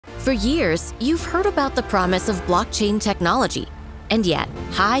For years, you've heard about the promise of blockchain technology, and yet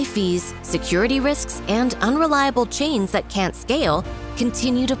high fees, security risks, and unreliable chains that can't scale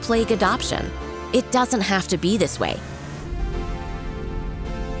continue to plague adoption. It doesn't have to be this way.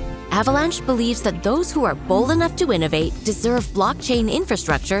 Avalanche believes that those who are bold enough to innovate deserve blockchain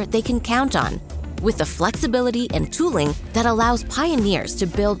infrastructure they can count on, with the flexibility and tooling that allows pioneers to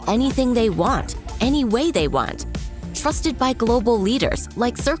build anything they want, any way they want. Trusted by global leaders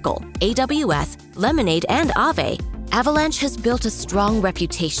like Circle, AWS, Lemonade, and Aave, Avalanche has built a strong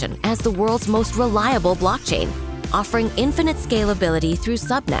reputation as the world's most reliable blockchain, offering infinite scalability through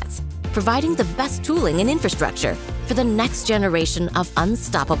subnets, providing the best tooling and infrastructure for the next generation of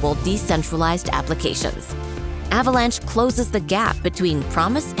unstoppable decentralized applications. Avalanche closes the gap between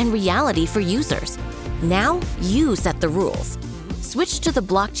promise and reality for users. Now, you set the rules. Switch to the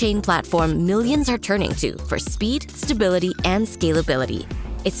blockchain platform millions are turning to for speed, stability, and scalability.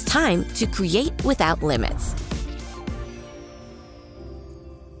 It's time to create without limits.